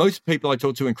escrow, most people I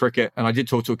talk to in cricket, and I did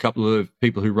talk to a couple of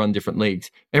people who run different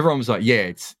leagues, everyone was like, yeah,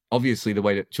 it's obviously the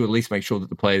way to at least make sure that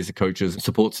the players, the coaches,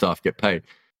 support staff get paid.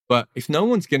 But if no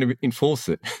one's going to enforce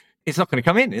it, it's not going to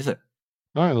come in, is it?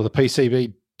 No, well, the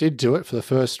PCB did do it for the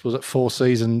first, was it 4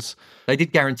 seasons? They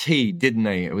did guarantee, didn't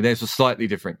they? Theirs was slightly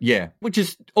different. Yeah, which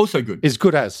is also good. As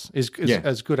good as.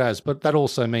 But that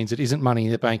also means it isn't money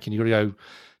in the bank, and you've got to go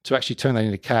to actually turn that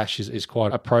into cash is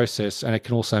quite a process. And it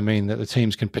can also mean that the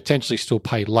teams can potentially still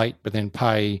pay late, but then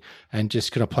pay and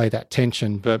just kind of play that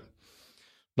tension. But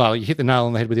no, you hit the nail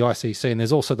on the head with the ICC, and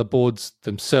there's also the boards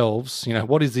themselves. You know,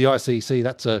 what is the ICC?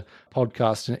 That's a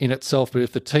podcast in itself. But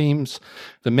if the teams,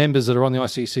 the members that are on the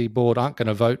ICC board aren't going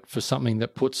to vote for something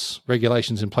that puts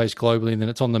regulations in place globally, then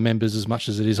it's on the members as much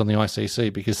as it is on the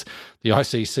ICC, because the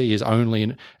ICC is only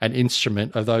an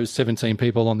instrument of those 17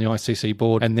 people on the ICC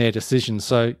board and their decisions.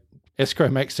 So escrow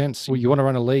makes sense. Well, you want to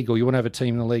run a league or you want to have a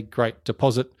team in the league, great,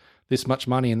 deposit this much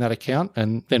money in that account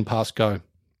and then pass go.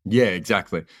 Yeah,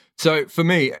 exactly. So for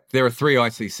me, there are 3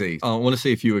 ICCs. I want to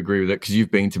see if you agree with it, because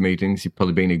you've been to meetings. You've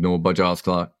probably been ignored by Giles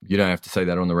Clark. You don't have to say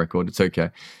that on the record. It's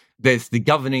okay. There's the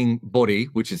governing body,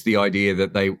 which is the idea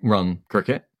that they run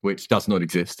cricket, which does not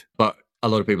exist. But a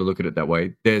lot of people look at it that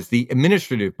way. There's the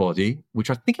administrative body, which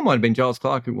I think it might have been Giles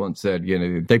Clark who once said,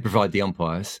 they provide the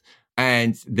umpires.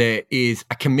 And there is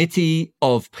a committee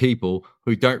of people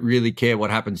who don't really care what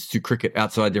happens to cricket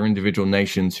outside their individual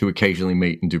nations, who occasionally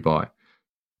meet in Dubai.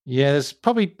 Yeah, there's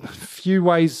probably a few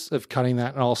ways of cutting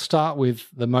that, and I'll start with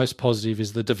the most positive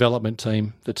is the development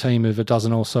team, the team of a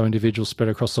dozen or so individuals spread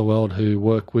across the world who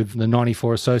work with the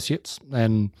 94 associates,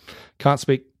 and can't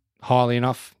speak highly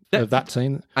enough of that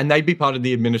team. And they'd be part of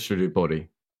the administrative body.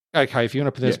 Okay, if you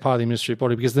want to put this part of the administrative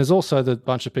body, because there's also the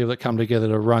bunch of people that come together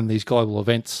to run these global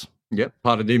events. Yep,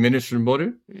 part of the administrative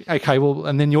body. Okay, well,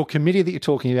 and then your committee that you're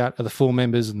talking about are the 4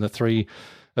 members and the 3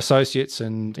 associates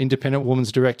and independent women's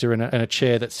director and a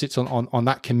chair that sits on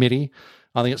that committee.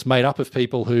 I think it's made up of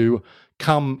people who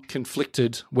come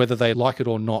conflicted whether they like it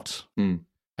or not. And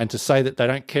to say that they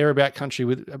don't care about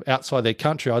country outside their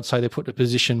country, I'd say they're put in a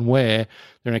position where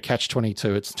they're in a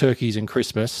catch-22. It's turkeys and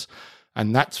Christmas.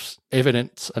 And that's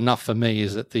evidence enough for me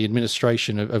is that the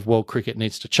administration of world cricket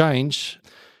needs to change.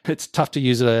 It's tough to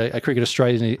use a Cricket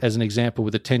Australia as an example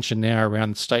with the tension now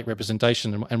around state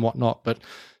representation and whatnot, but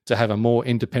to have a more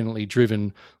independently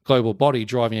driven global body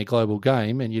driving a global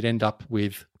game, and you'd end up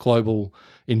with global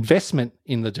investment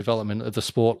in the development of the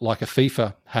sport like a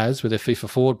FIFA has with their FIFA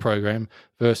Forward program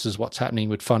versus what's happening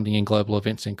with funding in global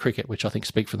events in cricket, which I think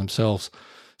speak for themselves.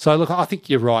 So, look, I think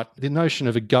you're right. The notion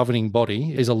of a governing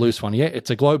body is a loose one. Yeah,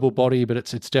 it's a global body, but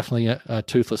it's definitely a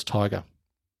toothless tiger.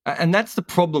 And that's the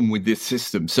problem with this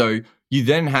system. So you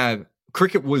then have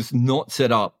cricket was not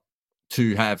set up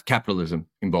to have capitalism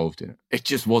involved in it. It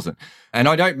just wasn't. And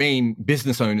I don't mean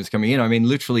business owners coming in. I mean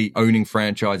literally owning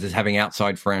franchises, having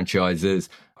outside franchises.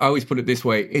 I always put it this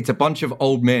way. It's a bunch of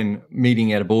old men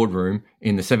meeting at a boardroom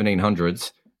in the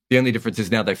 1700s. The only difference is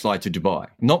now they fly to Dubai.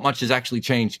 Not much has actually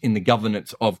changed in the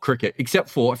governance of cricket, except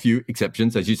for a few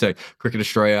exceptions. As you say, Cricket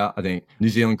Australia, I think New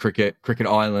Zealand Cricket, Cricket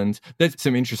Ireland. There's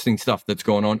some interesting stuff that's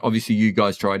going on. Obviously, you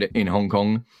guys tried it in Hong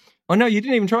Kong. Oh, no, you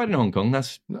didn't even try it in Hong Kong.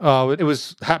 It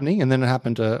was happening, and then it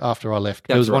happened after I left.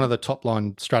 It was one of the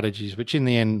top-line strategies, which in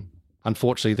the end,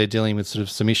 unfortunately, they're dealing with sort of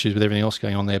some issues with everything else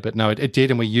going on there. But no, it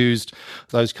did, and we used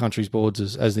those countries' boards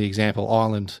as the example,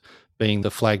 Ireland being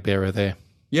the flag bearer there.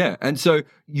 Yeah, and so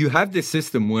you have this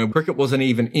system where cricket wasn't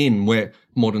even in where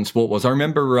modern sport was. I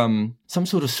remember some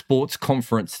sort of sports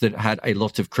conference that had a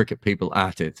lot of cricket people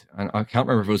at it. And I can't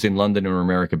remember if it was in London or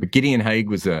America, but Gideon Haigh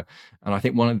was there. And I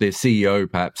think one of their CEO,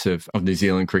 perhaps, of New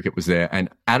Zealand Cricket was there. And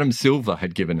Adam Silver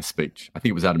had given a speech. I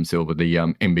think it was Adam Silver, the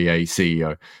NBA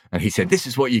CEO. And he said, this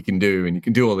is what you can do, and you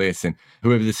can do all this. And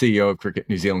whoever the CEO of Cricket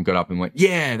New Zealand got up and went,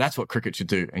 yeah, that's what cricket should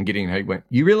do. And Gideon Haigh went,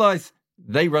 you realise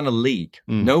they run a league.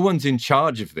 No one's in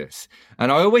charge of this.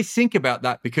 And I always think about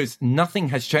that because nothing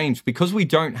has changed, because we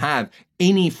don't have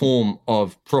any form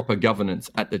of proper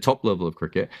governance at the top level of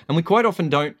cricket. And we quite often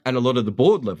don't at a lot of the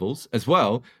board levels as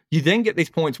well. You then get these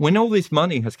points when all this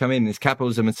money has come in, this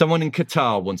capitalism, and someone in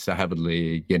Qatar wants to have a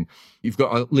league, and you've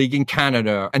got a league in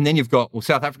Canada. And then you've got,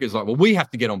 South Africa's like, we have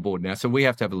to get on board now, so we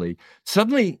have to have a league.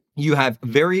 Suddenly you have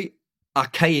very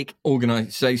archaic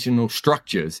organizational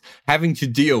structures having to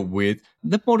deal with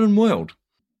the modern world.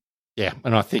 Yeah,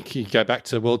 and I think you go back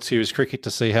to World Series cricket to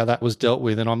see how that was dealt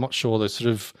with, and I'm not sure the sort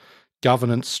of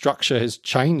governance structure has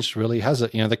changed really, has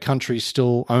it? The countries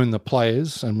still own the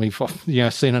players, and we've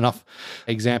seen enough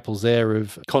examples there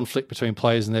of conflict between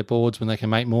players and their boards when they can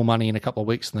make more money in a couple of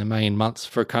weeks than they may in months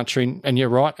for a country. And you're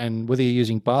right, and whether you're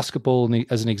using basketball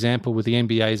as an example with the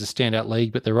NBA as a standout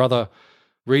league, but there are other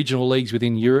regional leagues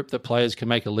within Europe that players can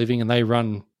make a living, and they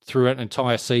run through an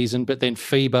entire season. But then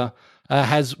FIBA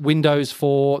has windows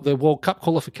for the World Cup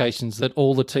qualifications that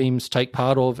all the teams take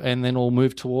part of and then all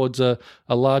move towards a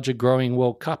larger growing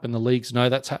World Cup, and the leagues know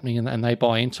that's happening and they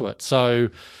buy into it.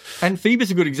 And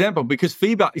FIBA's a good example because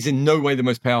FIBA is in no way the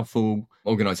most powerful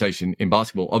organisation in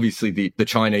basketball. Obviously, the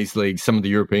Chinese leagues, some of the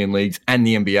European leagues and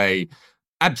the NBA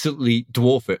absolutely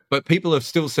dwarf it. But people have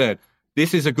still said,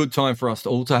 this is a good time for us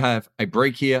all to have a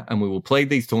break here and we will play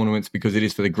these tournaments because it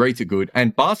is for the greater good.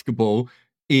 And basketball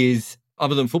is,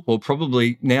 other than football,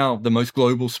 probably now the most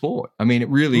global sport. I mean, it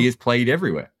really is played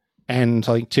everywhere. And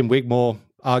I think Tim Wigmore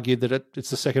argued that it's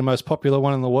the second most popular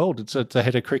one in the world. It's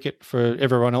ahead of cricket for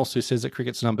everyone else who says that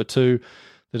cricket's number 2,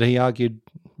 that he argued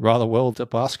rather well that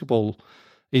basketball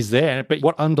is there. But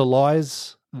what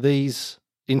underlies these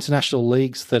international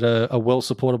leagues that are well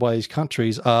supported by these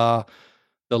countries are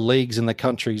the leagues in the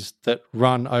countries that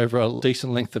run over a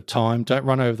decent length of time, don't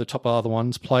run over the top of other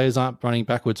ones. Players aren't running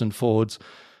backwards and forwards,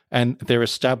 and they're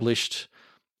established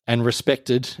and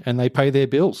respected, and they pay their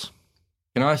bills.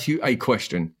 Can I ask you a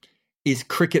question? Is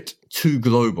cricket too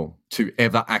global to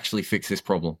ever actually fix this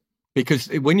problem? Because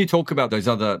when you talk about those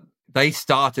other, they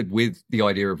started with the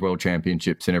idea of world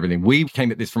championships and everything. We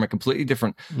came at this from a completely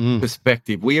different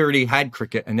perspective. We already had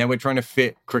cricket, and now we're trying to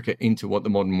fit cricket into what the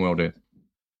modern world is.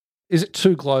 Is it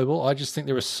too global? I just think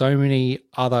there are so many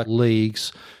other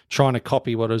leagues trying to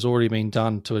copy what has already been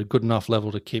done to a good enough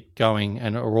level to keep going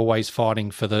and are always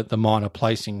fighting for the minor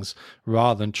placings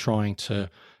rather than trying to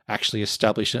actually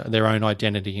establish their own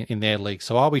identity in their league.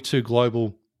 So are we too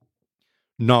global?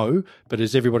 No. But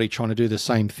is everybody trying to do the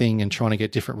same thing and trying to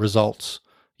get different results?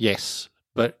 Yes.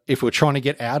 But if we're trying to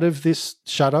get out of this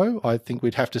shadow, I think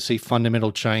we'd have to see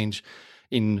fundamental change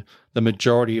in the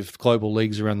majority of global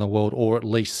leagues around the world, or at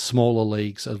least smaller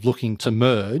leagues are looking to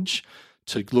merge,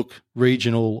 to look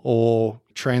regional or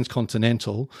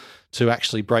transcontinental, to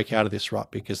actually break out of this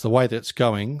rut. Because the way that it's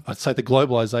going, I'd say the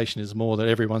globalization is more that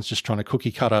everyone's just trying to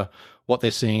cookie cutter what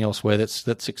they're seeing elsewhere that's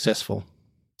successful.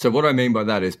 So what I mean by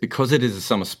that is because it is a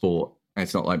summer sport, and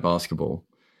it's not like basketball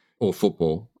or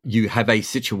football, you have a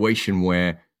situation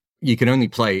where you can only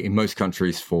play in most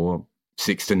countries for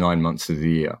 6 to 9 months of the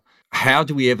year. How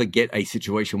do we ever get a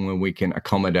situation where we can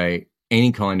accommodate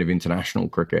any kind of international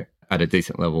cricket at a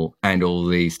decent level and all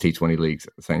these T20 leagues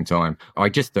at the same time? I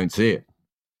just don't see it.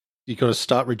 You've got to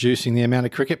start reducing the amount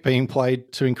of cricket being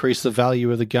played to increase the value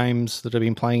of the games that have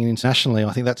been playing internationally.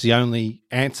 I think that's the only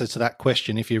answer to that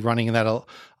question if you're running that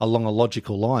along a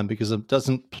logical line, because it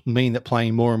doesn't mean that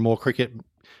playing more and more cricket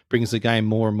brings the game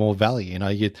more and more value. You know,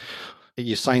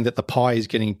 you're saying that the pie is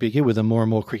getting bigger with the more and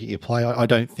more cricket you play. I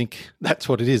don't think that's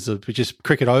what it is. It's just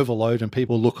cricket overload and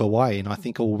people look away. And I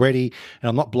think already, and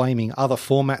I'm not blaming other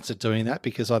formats at doing that,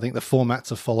 because I think the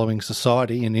formats are following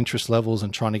society and interest levels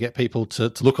and trying to get people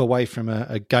to look away from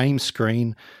a game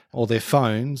screen or their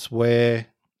phones, where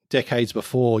decades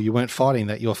before you weren't fighting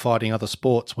that. You're fighting other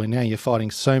sports, where now you're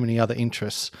fighting so many other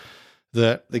interests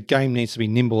that the game needs to be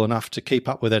nimble enough to keep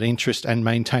up with that interest and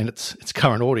maintain its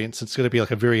current audience. It's going to be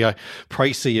like a very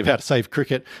précis of how to save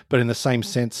cricket, but in the same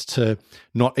sense to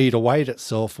not eat away at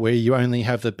itself, where you only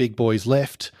have the big boys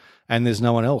left and there's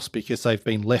no one else because they've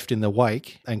been left in the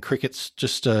wake. And cricket's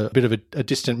just a bit of a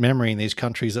distant memory in these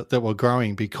countries that were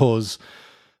growing because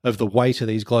of the weight of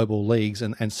these global leagues,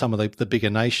 and some of the bigger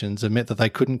nations have meant that they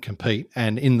couldn't compete.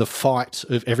 And in the fight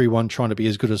of everyone trying to be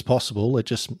as good as possible, it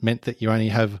just meant that you only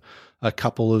have a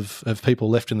couple of people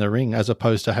left in the ring, as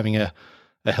opposed to having a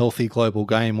healthy global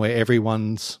game where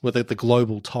the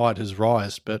global tide has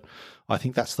risen. But I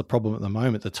think that's the problem at the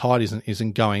moment. The tide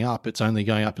isn't going up. It's only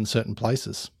going up in certain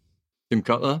places. Tim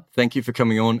Cutler, thank you for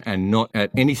coming on and not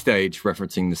at any stage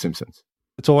referencing The Simpsons.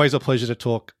 It's always a pleasure to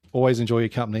talk. Always enjoy your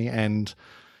company. And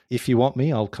if you want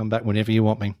me, I'll come back whenever you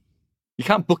want me. You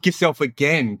can't book yourself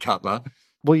again, Cutler.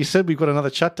 Well, you said we've got another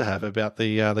chat to have about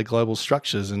the global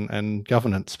structures and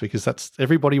governance, because that's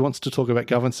everybody wants to talk about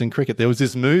governance in cricket. There was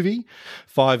this movie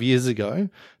 5 years ago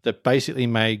that basically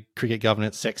made cricket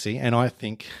governance sexy, and I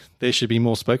think there should be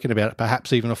more spoken about it,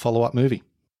 perhaps even a follow-up movie.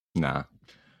 Nah.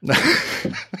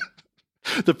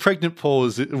 The pregnant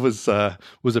pause was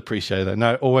appreciated.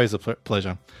 No, always a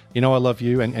pleasure. You know I love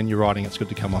you and your writing. It's good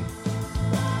to come on.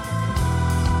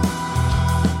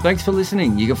 Thanks for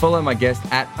listening. You can follow my guest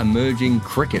at Emerging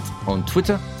Cricket on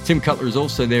Twitter. Tim Cutler is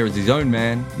also there as his own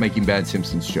man, making bad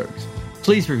Simpsons jokes.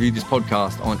 Please review this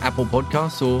podcast on Apple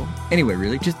Podcasts or anywhere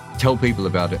really. Just tell people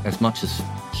about it as much as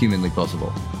humanly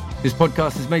possible. This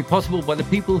podcast is made possible by the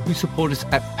people who support us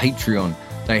at Patreon.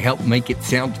 They help make it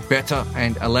sound better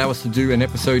and allow us to do an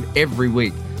episode every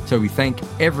week. So we thank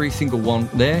every single one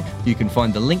there. You can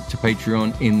find the link to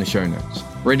Patreon in the show notes.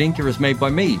 Red Inker is made by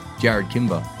me, Jared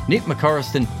Kimber. Nick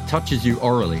McCorriston touches you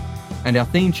orally. And our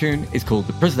theme tune is called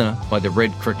The Prisoner by the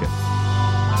Red Crickets.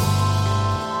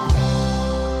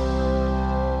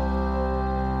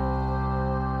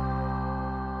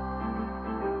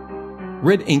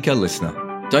 Red Inca listener,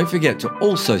 don't forget to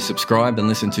also subscribe and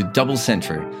listen to Double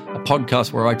Century, a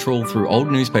podcast where I trawl through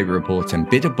old newspaper reports and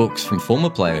bitter books from former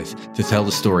players to tell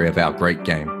the story of our great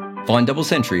game. Find Double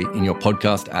Century in your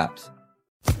podcast apps.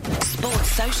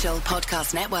 Sports Social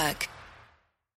Podcast Network.